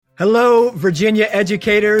Hello, Virginia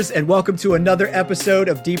educators, and welcome to another episode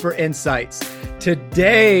of Deeper Insights.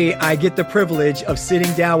 Today, I get the privilege of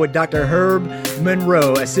sitting down with Dr. Herb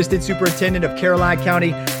Monroe, Assistant Superintendent of Caroline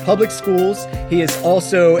County Public Schools. He is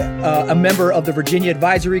also a member of the Virginia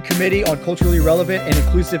Advisory Committee on Culturally Relevant and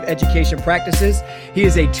Inclusive Education Practices. He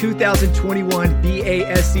is a 2021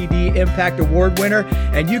 BASCD Impact Award winner,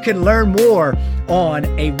 and you can learn more on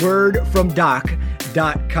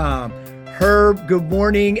awordfromdoc.com. Herb, good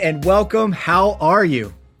morning and welcome. How are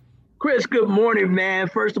you? Chris, good morning, man.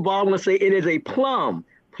 First of all, I want to say it is a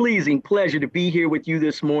pleasing pleasure to be here with you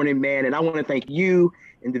this morning, man. And I want to thank you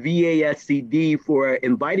and the VASCD for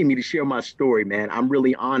inviting me to share my story, man. I'm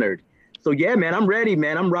really honored. So yeah, man, I'm ready,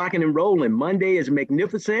 man. I'm rocking and rolling. Monday is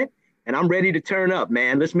magnificent. And I'm ready to turn up,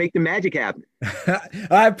 man. Let's make the magic happen.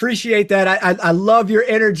 I appreciate that. I love your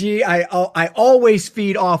energy. I always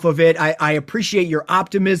feed off of it. I appreciate your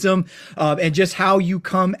optimism and just how you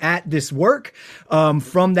come at this work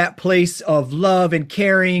from that place of love and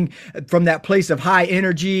caring, from that place of high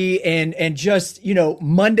energy and just, you know,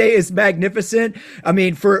 Monday is magnificent. I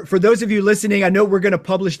mean, for those of you listening, I know we're going to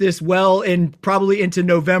publish this probably into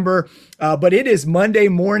November, but it is Monday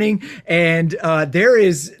morning and there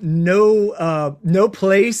is no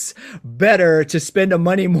place better to spend a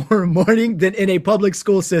Monday morning than in a public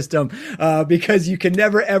school system because you can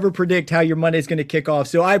never, ever predict how your Monday is going to kick off.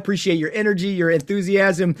 So I appreciate your energy, your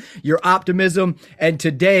enthusiasm, your optimism, and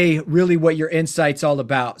today really what your insight's all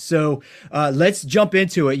about. So let's jump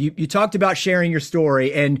into it. You talked about sharing your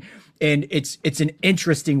story and it's an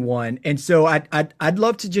interesting one. And so I'd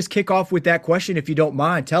love to just kick off with that question, if you don't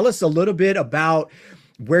mind. Tell us a little bit about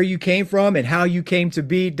where you came from and how you came to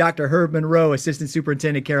be Dr. Herb Monroe, Assistant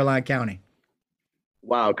Superintendent, Caroline County.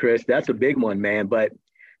 Wow, Chris, that's a big one, man. But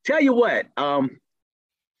tell you what, I'll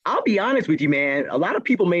be honest with you, man. A lot of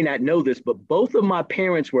people may not know this, but both of my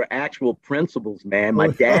parents were actual principals, man. My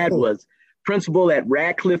dad was principal at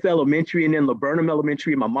Radcliffe Elementary and then Laburnum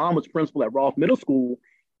Elementary. My mom was principal at Rolfe Middle School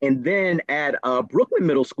and then at Brooklyn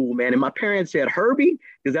Middle School, man. And my parents said, Herbie,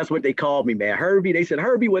 because that's what they called me, man. Herbie, they said,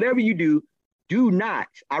 Herbie, whatever you do not,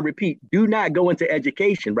 I repeat, do not go into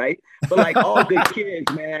education, right? But like all good kids,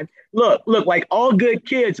 man, look, like all good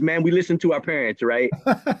kids, man, we listen to our parents, right?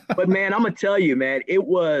 But man, I'm gonna tell you, man, it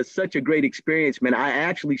was such a great experience, man. I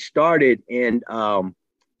actually started in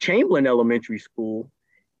Chamberlain Elementary School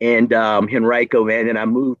and Henrico, man, and I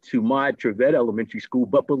moved to Maud Trevette Elementary School.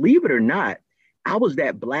 But believe it or not, I was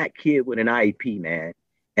that Black kid with an IEP, man,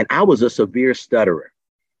 and I was a severe stutterer.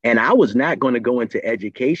 And I was not going to go into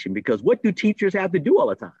education because what do teachers have to do all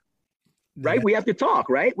the time? Right? We have to talk,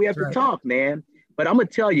 right? We have to talk, man. But I'm going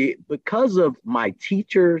to tell you, because of my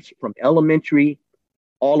teachers from elementary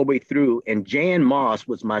all the way through, and Jan Moss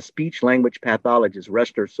was my speech language pathologist,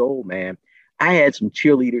 rest her soul, man. I had some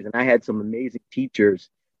cheerleaders and I had some amazing teachers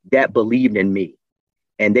that believed in me.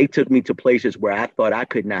 And they took me to places where I thought I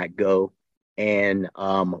could not go. And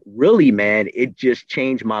really, man, it just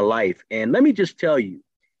changed my life. And let me just tell you,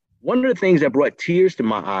 one of the things that brought tears to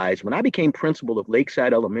my eyes when I became principal of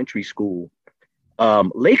Lakeside Elementary School,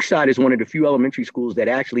 Lakeside is one of the few elementary schools that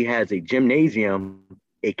actually has a gymnasium,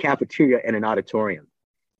 a cafeteria, and an auditorium.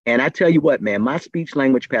 And I tell you what, man, my speech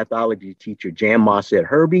language pathology teacher, Jan Moss, said,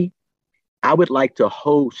 Herbie, I would like to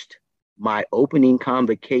host my opening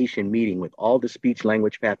convocation meeting with all the speech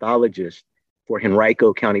language pathologists for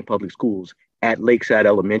Henrico County Public Schools at Lakeside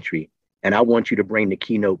Elementary. And I want you to bring the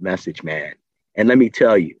keynote message, man. And let me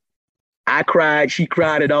tell you, I cried, she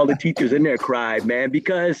cried, and all the teachers in there cried, man,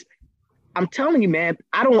 because I'm telling you, man,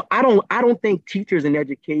 I don't think teachers and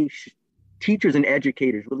educators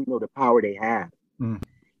really know the power they have.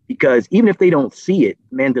 Because even if they don't see it,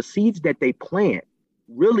 man, the seeds that they plant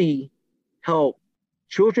really help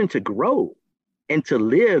children to grow and to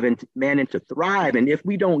live and to thrive. And if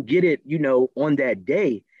we don't get it, you know, on that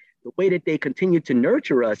day, the way that they continue to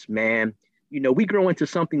nurture us, man, you know, we grow into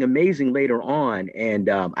something amazing later on. And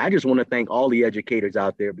I just want to thank all the educators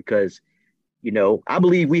out there because, you know, I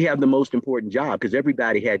believe we have the most important job because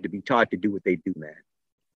everybody had to be taught to do what they do, man.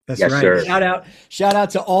 That's yes, right. Sir. Shout out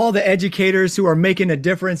to all the educators who are making a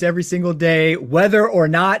difference every single day, whether or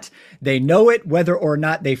not they know it, whether or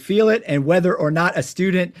not they feel it, and whether or not a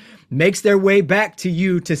student makes their way back to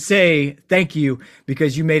you to say thank you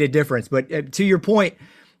because you made a difference. But to your point,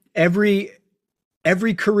 every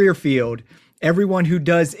career field, everyone who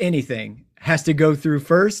does anything has to go through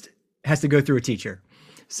a teacher.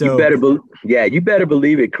 So you better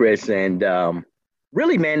believe it, Chris. And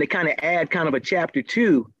really, man, to kind of add kind of a chapter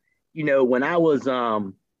 2, you know, when I was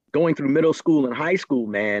going through middle school and high school,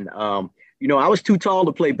 man, you know, I was too tall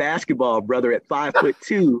to play basketball, brother, at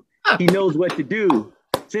 5'2". He knows what to do.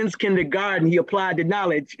 since kindergarten, he applied the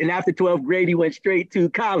knowledge. And after 12th grade, he went straight to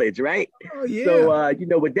college, right? Oh, yeah.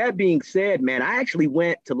 So, with that being said, man, I actually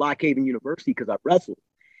went to Lock Haven University because I wrestled.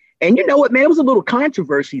 And you know what, man, it was a little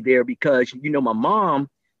controversy there because, my mom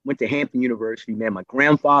went to Hampton University, man. My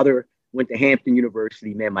grandfather went to Hampton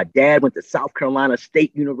University, man. My dad went to South Carolina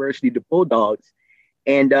State University, the Bulldogs.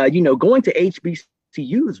 And, going to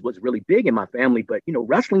HBCUs was really big in my family, but,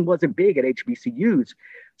 wrestling wasn't big at HBCUs.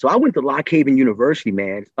 So I went to Lock Haven University,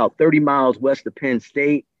 man. It's about 30 miles west of Penn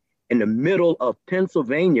State in the middle of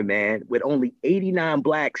Pennsylvania, man, with only 89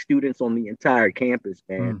 Black students on the entire campus,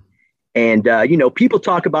 man. And, people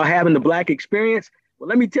talk about having the Black experience. Well,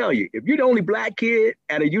 let me tell you, if you're the only Black kid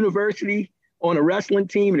at a university on a wrestling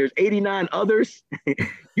team and there's 89 others,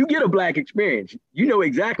 you get a Black experience. You know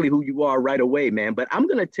exactly who you are right away, man. But I'm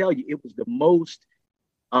going to tell you, it was the most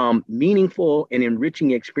meaningful and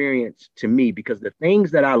enriching experience to me because the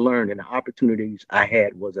things that I learned and the opportunities I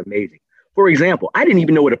had was amazing. For example, I didn't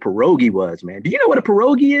even know what a pierogi was, man. Do you know what a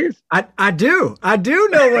pierogi is? I do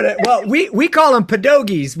know what it, well, we call them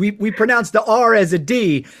pedogis. We pronounce the R as a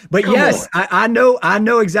D, but Come yes, I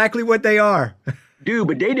know exactly what they are. Dude,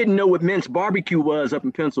 but they didn't know what minced barbecue was up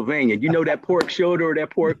in Pennsylvania. You know, that pork shoulder or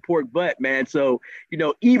that pork butt, man. So,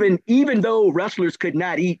 even though wrestlers could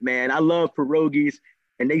not eat, man, I love pierogies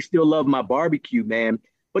and they still love my barbecue, man.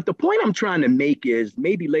 But the point I'm trying to make is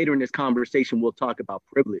maybe later in this conversation, we'll talk about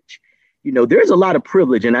privilege. There's a lot of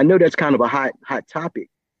privilege, and I know that's kind of a hot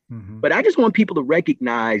topic, but I just want people to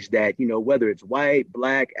recognize that, whether it's white,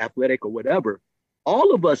 Black, athletic, or whatever,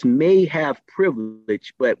 all of us may have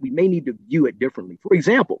privilege, but we may need to view it differently. For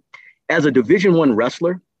example, as a Division I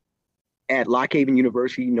wrestler at Lock Haven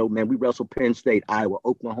University, man, we wrestled Penn State, Iowa,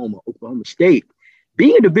 Oklahoma State.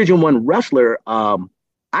 Being a Division I wrestler, I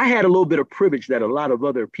had a little bit of privilege that a lot of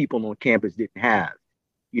other people on campus didn't have.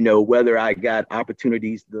 Whether I got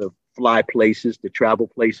opportunities to fly places, to travel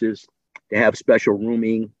places, to have special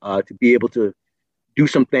rooming, to be able to do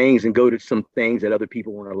some things and go to some things that other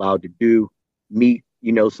people weren't allowed to do, meet,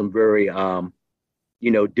 some very,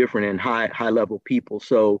 different and high level people.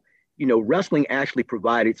 So, wrestling actually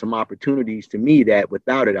provided some opportunities to me that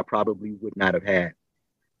without it, I probably would not have had.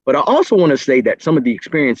 But I also want to say that some of the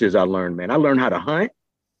experiences I learned, man, I learned how to hunt.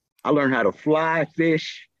 I learned how to fly,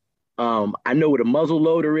 fish. I know what a muzzle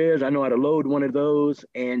loader is. I know how to load one of those.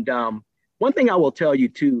 And one thing I will tell you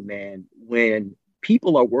too, man, when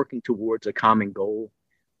people are working towards a common goal,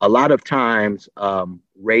 a lot of times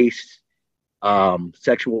race,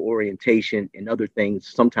 sexual orientation, and other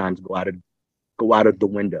things sometimes go out of the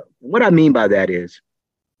window. And what I mean by that is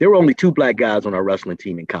there were only 2 Black guys on our wrestling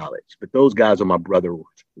team in college, but those guys are my brothers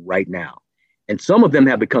right now. And some of them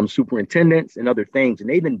have become superintendents and other things. And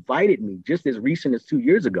they've invited me just as recent as 2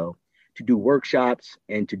 years ago to do workshops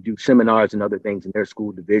and to do seminars and other things in their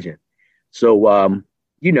school division. So,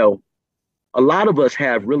 a lot of us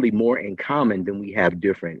have really more in common than we have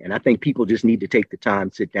different. And I think people just need to take the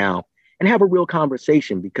time, sit down and have a real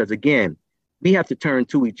conversation because, again, we have to turn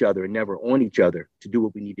to each other and never on each other to do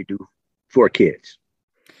what we need to do for kids.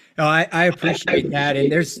 Oh, I appreciate that.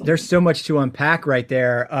 And there's so much to unpack right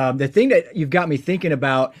there. The thing that you've got me thinking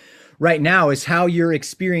about right now is how your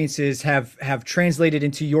experiences have translated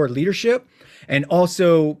into your leadership, and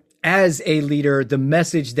also as a leader, the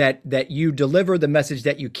message that you deliver, the message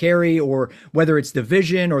that you carry, or whether it's the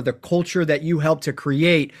vision or the culture that you help to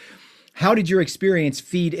create. How did your experience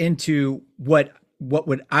feed into what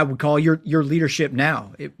I would call your leadership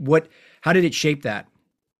now? How did it shape that?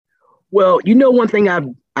 Well, one thing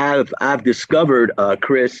I've discovered,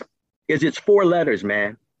 Chris, is it's 4 letters,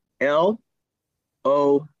 man.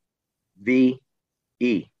 LOVE.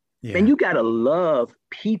 Yeah. Man, you gotta love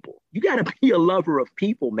people. You gotta be a lover of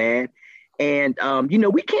people, man. And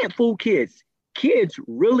we can't fool kids. Kids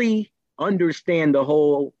really understand the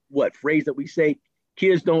whole phrase that we say.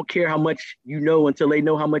 Kids don't care how much you know until they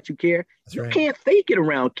know how much you care. That's right. You can't fake it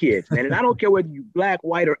around kids, man. And I don't care whether you're Black,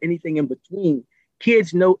 white, or anything in between.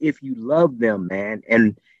 Kids know if you love them, man.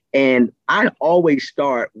 And I always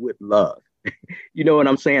start with love. You know what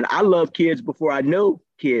I'm saying? I love kids before I know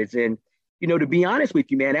kids. And, to be honest with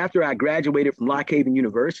you, man, after I graduated from Lock Haven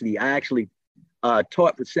University, I actually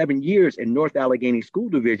taught for 7 years in North Allegheny School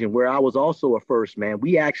Division, where I was also a first, man.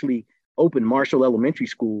 We actually opened Marshall Elementary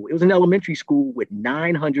School. It was an elementary school with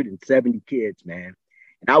 970 kids, man.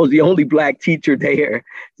 And I was the only Black teacher there,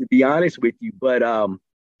 to be honest with you. But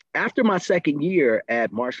after my second year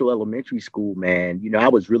at Marshall Elementary School, man, I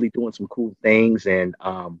was really doing some cool things. And,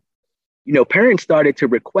 parents started to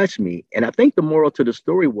request me. And I think the moral to the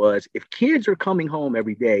story was if kids are coming home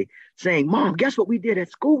every day saying, Mom, guess what we did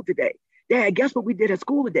at school today? Dad, guess what we did at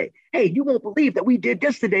school today? Hey, you won't believe that we did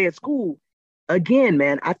this today at school. Again,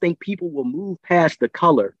 man, I think people will move past the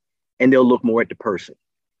color and they'll look more at the person.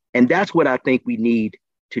 And that's what I think we need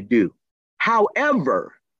to do.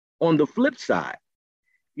 However, on the flip side,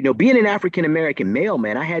 being an African-American male,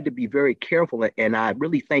 man, I had to be very careful. And I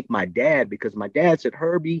really thank my dad, because my dad said,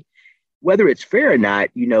 Herbie, whether it's fair or not,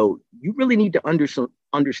 you really need to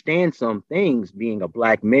understand some things being a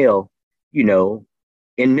Black male,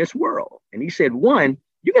 in this world. And he said, one,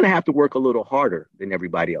 you're going to have to work a little harder than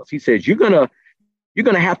everybody else. He says, you're going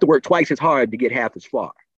to have to work twice as hard to get half as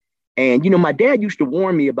far. And, my dad used to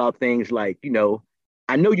warn me about things like,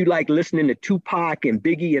 I know you like listening to Tupac and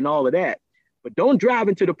Biggie and all of that, but don't drive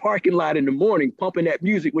into the parking lot in the morning pumping that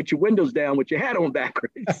music with your windows down with your hat on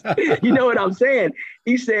backwards. You know what I'm saying?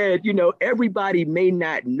 He said, everybody may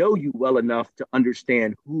not know you well enough to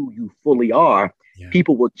understand who you fully are. Yeah.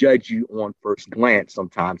 People will judge you on first glance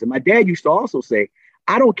sometimes. And my dad used to also say,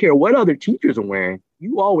 I don't care what other teachers are wearing.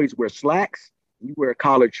 You always wear slacks. You wear a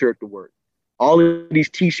collared shirt to work. All of these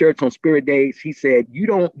T-shirts on Spirit Days, he said, you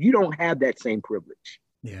don't have that same privilege.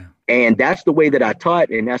 Yeah. And that's the way that I taught,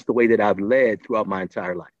 and that's the way that I've led throughout my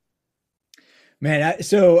entire life. Man,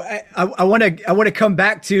 I want to come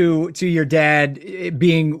back to your dad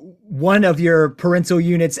being one of your parental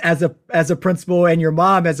units as a principal and your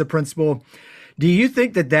mom as a principal. Do you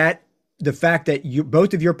think that the fact that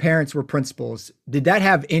both of your parents were principals, did that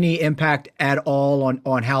have any impact at all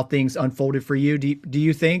on how things unfolded for you? Do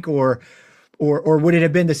you think, or would it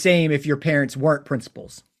have been the same if your parents weren't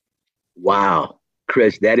principals? Wow,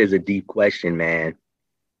 Chris, that is a deep question, man.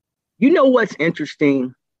 You know what's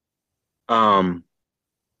interesting? Both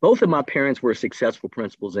of my parents were successful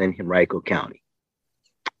principals in Henrico County.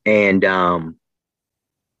 And,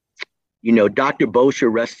 Dr. Bosher,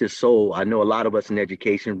 rest his soul. I know a lot of us in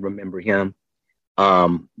education remember him.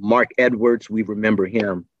 Mark Edwards, we remember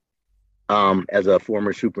him as a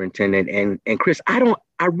former superintendent. And Chris, I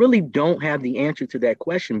really don't have the answer to that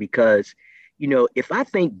question because, if I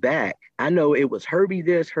think back, I know it was Herbie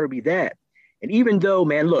this, Herbie that. And even though,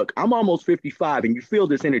 man, look, I'm almost 55 and you feel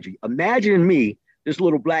this energy. Imagine me, this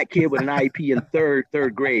little Black kid with an IEP in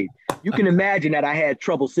third grade. You can imagine that I had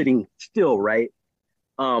trouble sitting still, right?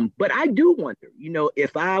 But I do wonder,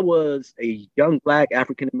 if I was a young Black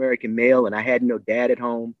African-American male and I had no dad at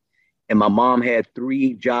home and my mom had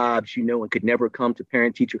 3 jobs, and could never come to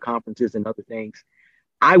parent-teacher conferences and other things,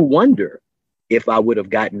 I wonder if I would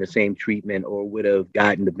have gotten the same treatment or would have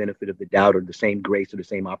gotten the benefit of the doubt or the same grace or the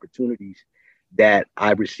same opportunities that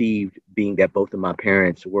I received, being that both of my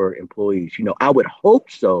parents were employees. I would hope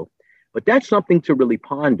so, but that's something to really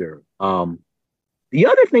ponder. The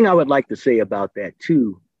other thing I would like to say about that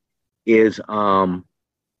too is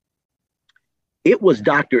it was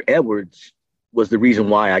Dr. Edwards was the reason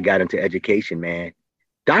why I got into education, man.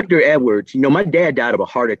 Dr. Edwards, my dad died of a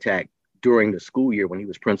heart attack during the school year when he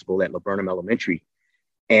was principal at Laburnum Elementary.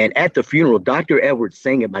 And at the funeral, Dr. Edwards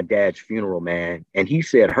sang at my dad's funeral, man. And he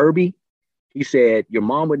said, Herbie, he said, your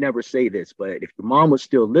mom would never say this, but if your mom was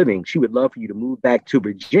still living, she would love for you to move back to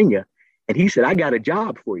Virginia. And he said, I got a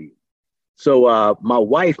job for you. So my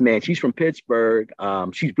wife, man, she's from Pittsburgh.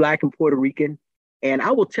 She's Black and Puerto Rican. And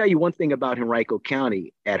I will tell you one thing about Henrico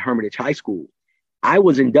County at Hermitage High School. I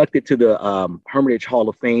was inducted to the Hermitage Hall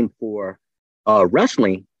of Fame for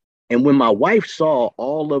wrestling. And when my wife saw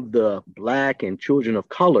all of the Black and children of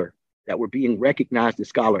color that were being recognized as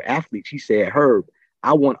scholar athletes, she said, Herb,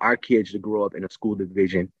 I want our kids to grow up in a school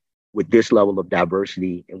division with this level of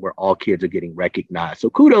diversity and where all kids are getting recognized. So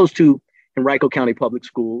kudos to Henrico County Public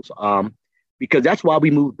Schools, because that's why we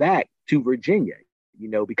moved back to Virginia,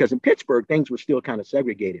 because in Pittsburgh, things were still kind of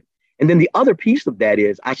segregated. And then the other piece of that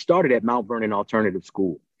is I started at Mount Vernon Alternative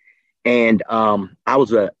School. And I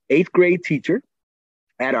was an 8th grade teacher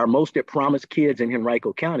at our Most at Promise kids in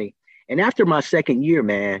Henrico County. And after my second year,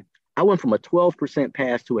 man, I went from a 12%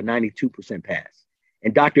 pass to a 92% pass.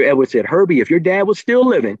 And Dr. Edwards said, Herbie, if your dad was still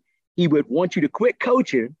living, he would want you to quit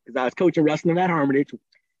coaching, because I was coaching wrestling at Hermitage.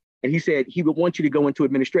 And he said he would want you to go into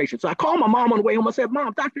administration. So I called my mom on the way home. I said,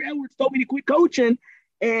 Mom, Dr. Edwards told me to quit coaching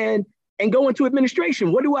and go into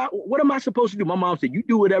administration. What am I supposed to do? My mom said, you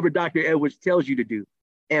do whatever Dr. Edwards tells you to do.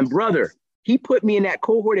 And brother, he put me in that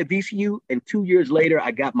cohort at VCU. And 2 years later, I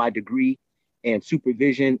got my degree in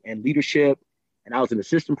supervision and leadership. And I was an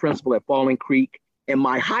assistant principal at Falling Creek. And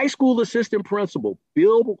my high school assistant principal,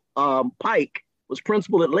 Bill Pike, was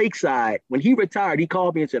principal at Lakeside. When he retired, he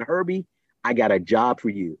called me and said, Herbie, I got a job for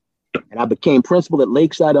you. And I became principal at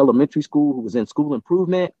Lakeside Elementary School, who was in school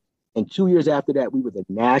improvement. And 2 years after that, we were the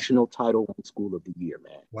National Title I School of the Year,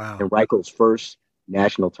 man. Wow. And Henrico's first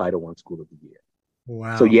National Title I School of the Year.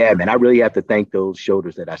 So Wow. yeah, man, I really have to thank those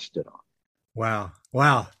shoulders that I stood on. Wow.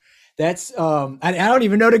 Wow. That's I don't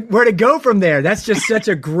even know where to go from there. That's just such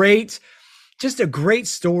a great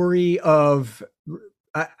story of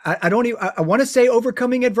I don't even I want to say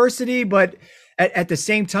overcoming adversity, but at the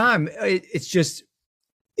same time, it's just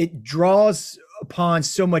it draws upon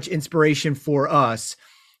so much inspiration for us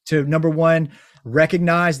to, number one,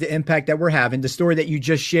 recognize the impact that we're having. The story that you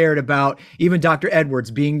just shared about even Dr. Edwards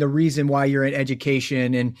being the reason why you're in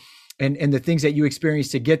education and the things that you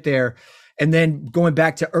experienced to get there. And then going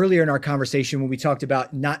back to earlier in our conversation when we talked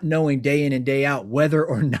about not knowing day in and day out whether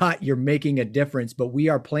or not you're making a difference, but we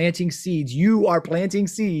are planting seeds. You are planting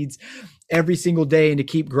seeds every single day, and to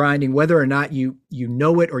keep grinding, whether or not you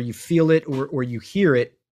know it or you feel it or you hear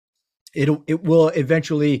it, it will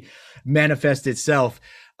eventually manifest itself.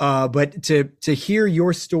 But to hear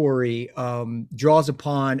your story draws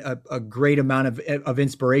upon a great amount of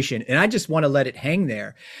inspiration, and I just want to let it hang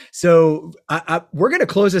there. So we're going to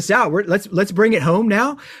close this out. Let's bring it home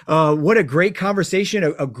now. What a great conversation!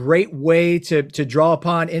 A great way to draw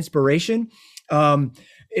upon inspiration.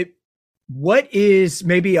 What is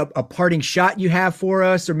maybe a parting shot you have for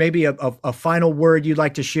us, or maybe a final word you'd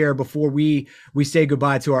like to share before we say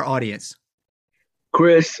goodbye to our audience?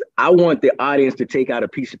 Chris, I want the audience to take out a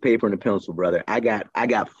piece of paper and a pencil, brother. I got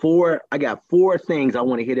four things I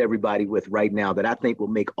want to hit everybody with right now that I think will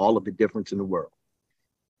make all of the difference in the world.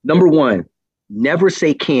 Number one, never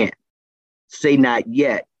say can't. Say not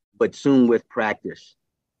yet, but soon with practice.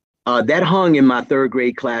 That hung in my third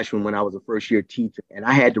grade classroom when I was a first year teacher. And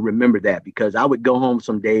I had to remember that because I would go home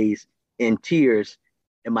some days in tears.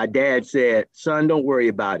 And my dad said, son, don't worry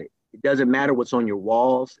about it. It doesn't matter what's on your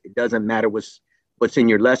walls. It doesn't matter what's in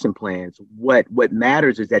your lesson plans. What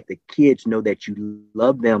matters is that the kids know that you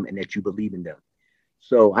love them and that you believe in them.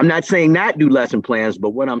 So I'm not saying not do lesson plans,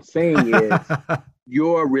 but what I'm saying is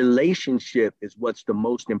your relationship is what's the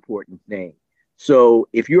most important thing. So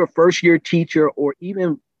if you're a first year teacher or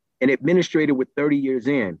even an administrator with 30 years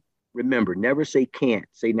in, remember, never say can't,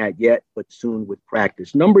 say not yet, but soon with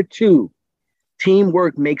practice. Number two,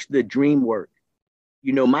 teamwork makes the dream work.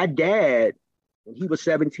 You know, my dad, when he was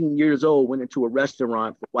 17 years old, went into a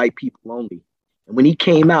restaurant for white people only. And when he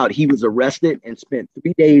came out, he was arrested and spent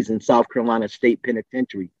 3 days in South Carolina State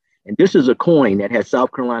Penitentiary. And this is a coin that has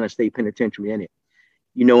South Carolina State Penitentiary in it.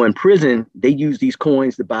 You know, in prison, they use these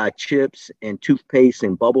coins to buy chips and toothpaste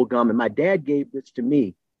and bubble gum. And my dad gave this to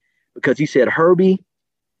me because he said, Herbie,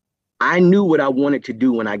 I knew what I wanted to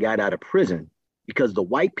do when I got out of prison because the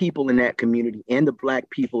white people in that community and the black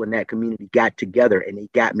people in that community got together and they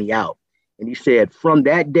got me out. And he said, from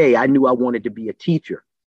that day, I knew I wanted to be a teacher.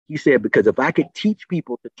 He said, because if I could teach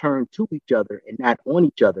people to turn to each other and not on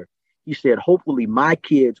each other, he said, hopefully my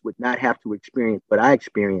kids would not have to experience what I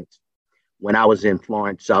experienced when I was in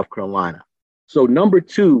Florence, South Carolina. So number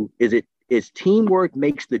two is teamwork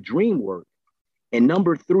makes the dream work. And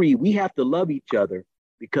number three, we have to love each other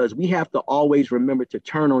because we have to always remember to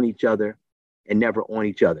turn on each other and never on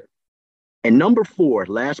each other. And number four,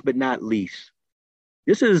 last but not least,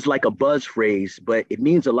 this is like a buzz phrase, but it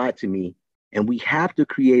means a lot to me. And we have to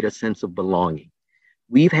create a sense of belonging.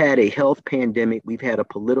 We've had a health pandemic. We've had a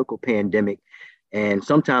political pandemic. And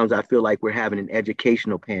sometimes I feel like we're having an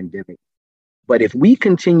educational pandemic. But if we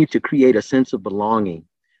continue to create a sense of belonging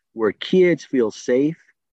where kids feel safe,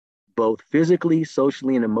 both physically,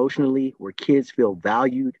 socially, and emotionally, where kids feel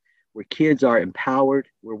valued, where kids are empowered,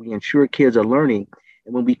 where we ensure kids are learning,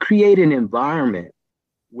 and when we create an environment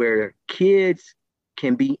where kids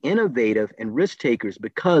can be innovative and risk takers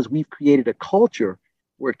because we've created a culture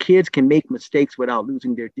where kids can make mistakes without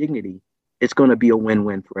losing their dignity, it's going to be a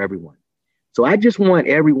win-win for everyone. So I just want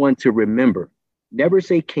everyone to remember, never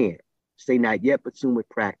say can't, say not yet, but soon with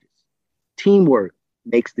practice. Teamwork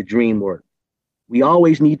makes the dream work. We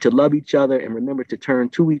always need to love each other and remember to turn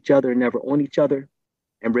to each other and never on each other.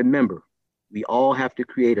 And remember, we all have to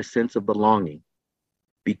create a sense of belonging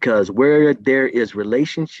because where there is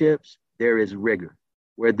relationships, there is rigor.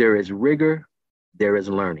 Where there is rigor, there is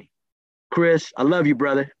learning. Chris, I love you,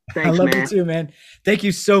 brother. Thanks, man. I love you too, man. Thank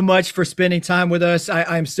you so much for spending time with us.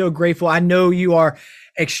 I'm so grateful. I know you are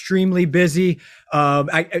extremely busy,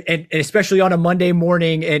 and especially on a Monday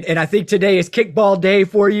morning. And I think today is kickball day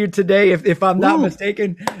for you today, if I'm not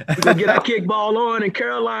mistaken. We're going to get our kickball on in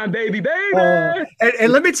Caroline, baby.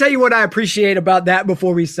 And let me tell you what I appreciate about that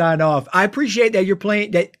before we sign off. I appreciate that you're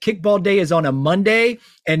playing, that kickball day is on a Monday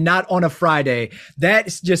and not on a Friday. That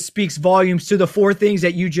just speaks volumes to the four things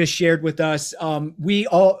that you just shared with us. We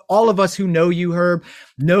all, all of us who know you, Herb,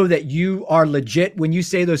 know that you are legit when you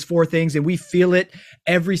say those 4 things, and we feel it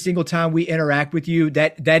every single time we interact with you.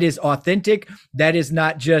 That is authentic. That is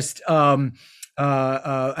not just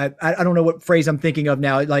I don't know what phrase I'm thinking of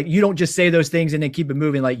now. Like, you don't just say those things and then keep it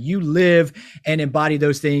moving. Like, you live and embody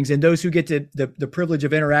those things, and those who get to the privilege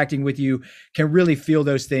of interacting with you can really feel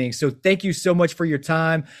those things. So thank you so much for your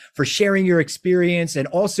time, for sharing your experience, and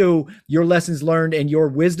also your lessons learned and your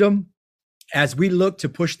wisdom as we look to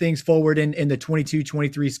push things forward in the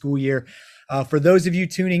 22-23 school year. For those of you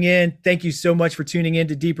tuning in, thank you so much for tuning in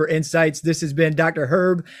to Deeper Insights. This has been Dr.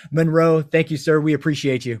 Herb Monroe. Thank you, sir. We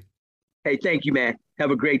appreciate you. Hey, thank you, man.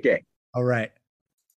 Have a great day. All right.